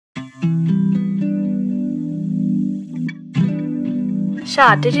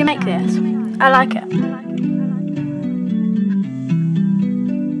Shad, did you make this? I like it.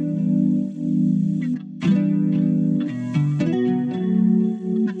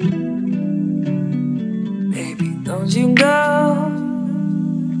 Baby, don't you go,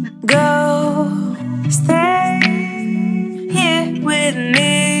 stay here with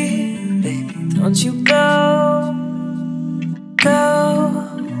me. Baby, don't you go.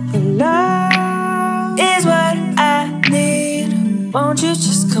 Your love is what I need. Won't you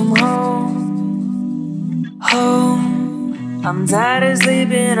just come home, home? I'm tired of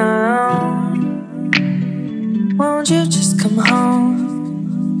sleeping alone. Won't you just come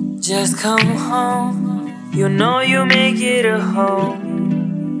home, just come home? You know you make it a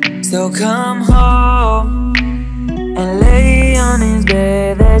home. So come home and lay on his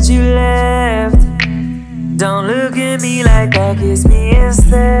bed that you left. Don't look at me like that, kiss me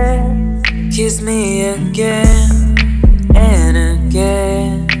instead. Kiss me again and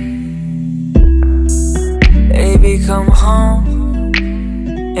again. Baby, come home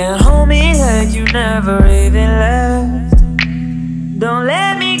and hold me like you never even left. Don't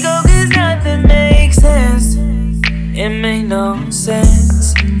let me go, cause nothing makes sense. It make no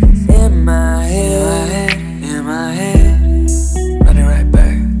sense. In my head, in my head. Running right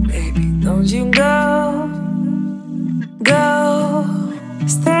back, baby, don't you go,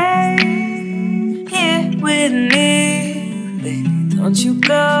 stay here with me. Baby, don't you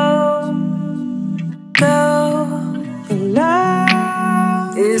go. Your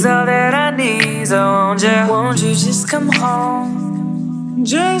love is all that I need. So won't you just come home,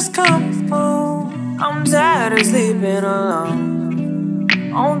 just come home? I'm tired of sleeping alone.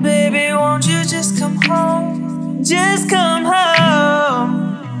 Oh baby, won't you just come home, just come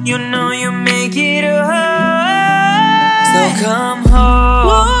home? You know you make it a home. So come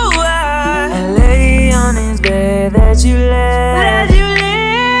home and lay on his bed that you left.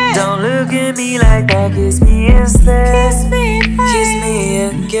 Don't look at me like that, kiss me instead. Kiss me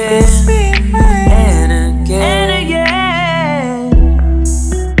again and again.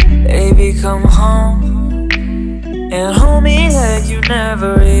 Baby, come home and hold me like you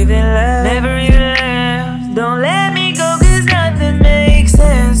never even left. Don't let me go, cause nothing makes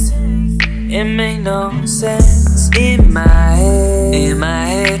sense. It make no sense. In my head, in my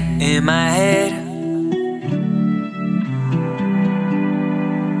head, in my head.